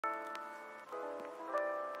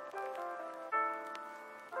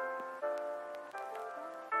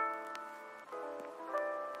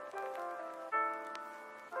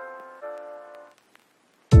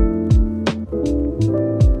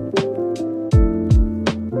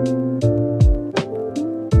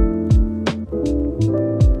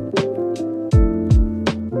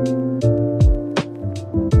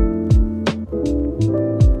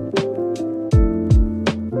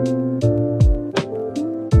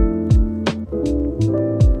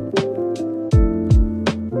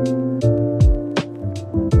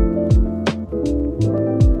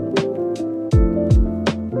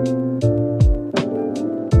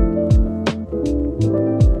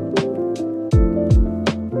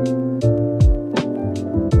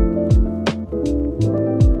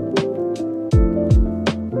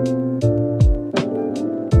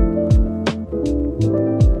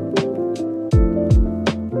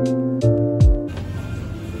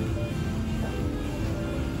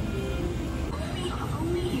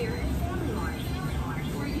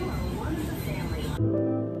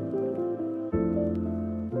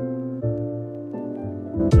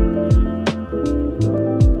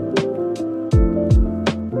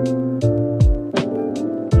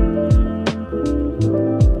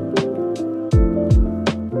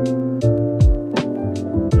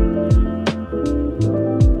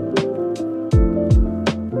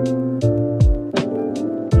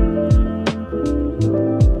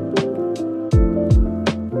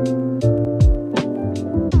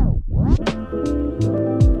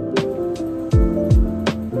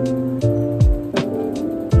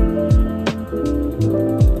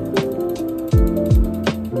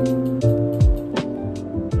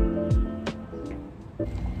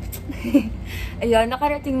ayun,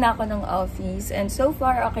 nakarating na ako ng office. And so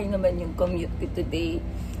far, okay naman yung commute ko today.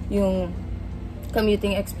 Yung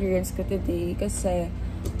commuting experience ko today. Kasi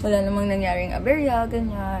wala namang nangyaring aberya,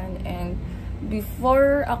 ganyan. And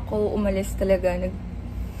before ako umalis talaga,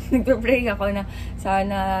 nagpe-pray ako na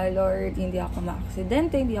sana, Lord, hindi ako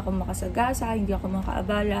maka-aksidente, hindi ako makasagasa, hindi ako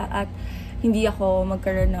makaabala, at hindi ako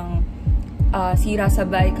magkaroon ng sira sa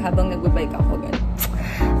bike habang nagbe-bike ako. Ganun.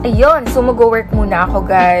 Ayun, so mag-work muna ako,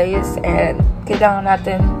 guys. And kailangan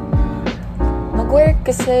natin mag-work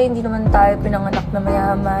kasi hindi naman tayo pinanganak na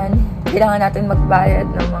mayaman. Kailangan natin magbayad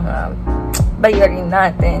ng mga bayarin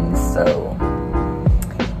natin. So,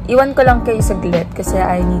 iwan ko lang kayo saglit kasi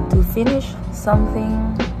I need to finish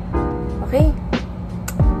something. Okay?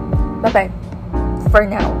 Bye-bye. For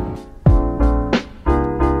now.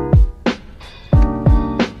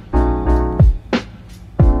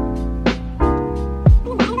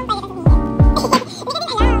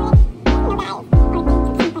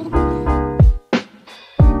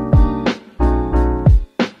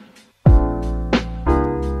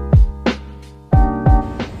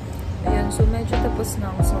 So, medyo tapos na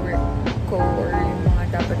ako sa work ko or yung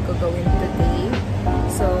mga dapat ko gawin today.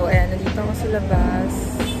 So, ayan, nandito ako sa labas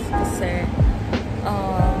kasi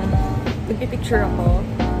nagpipicture ako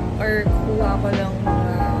or kuha ako ng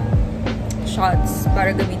mga shots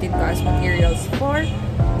para gamitin ko as materials for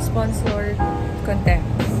sponsored content.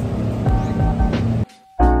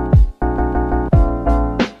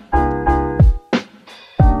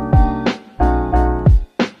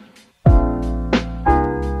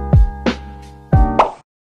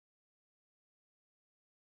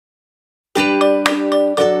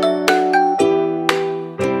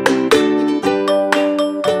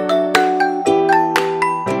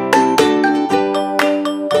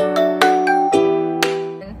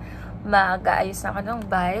 Mag-aayos na ako ng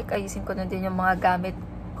bike. Ayusin ko na din yung mga gamit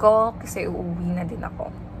ko kasi uuwi na din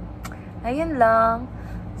ako. Ayun lang.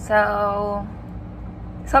 So,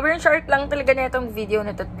 sobrang short lang talaga na itong video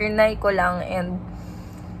na ito. Trinay ko lang and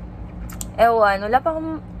ewan, wala pa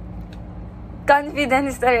akong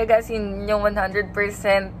confidence talaga sin yung 100%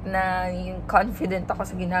 na yung confident ako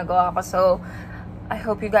sa ginagawa ko. So, I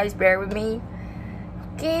hope you guys bear with me.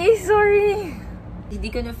 Okay, sorry.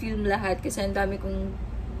 Hindi ko na-film lahat kasi ang dami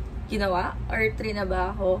kong ginawa or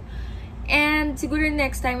trinabaho. And siguro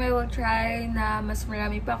next time I will try na mas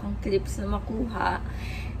marami pa akong clips na makuha.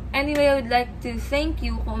 Anyway, I would like to thank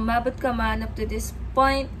you kung umabot ka man up to this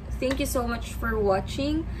point. Thank you so much for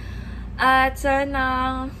watching. At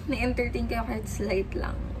sana na-entertain kayo kahit slight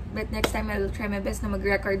lang. But next time I will try my best na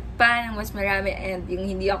mag-record pa ng mas marami and yung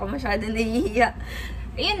hindi ako masyado nahihiya.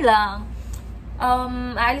 Ayun lang.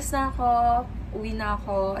 Aalis na ako, uwi na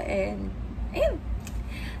ako, and ayun.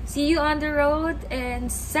 See you on the road,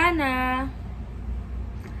 and sana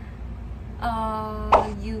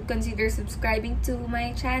you consider subscribing to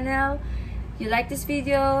my channel. You like this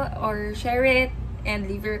video or share it and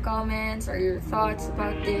leave your comments or your thoughts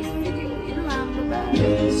about this video. Yun lang, bye-bye.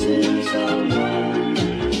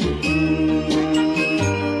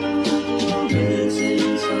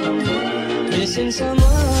 Missing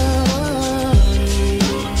someone.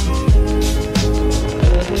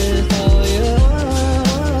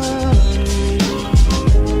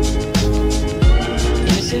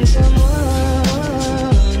 Since I'm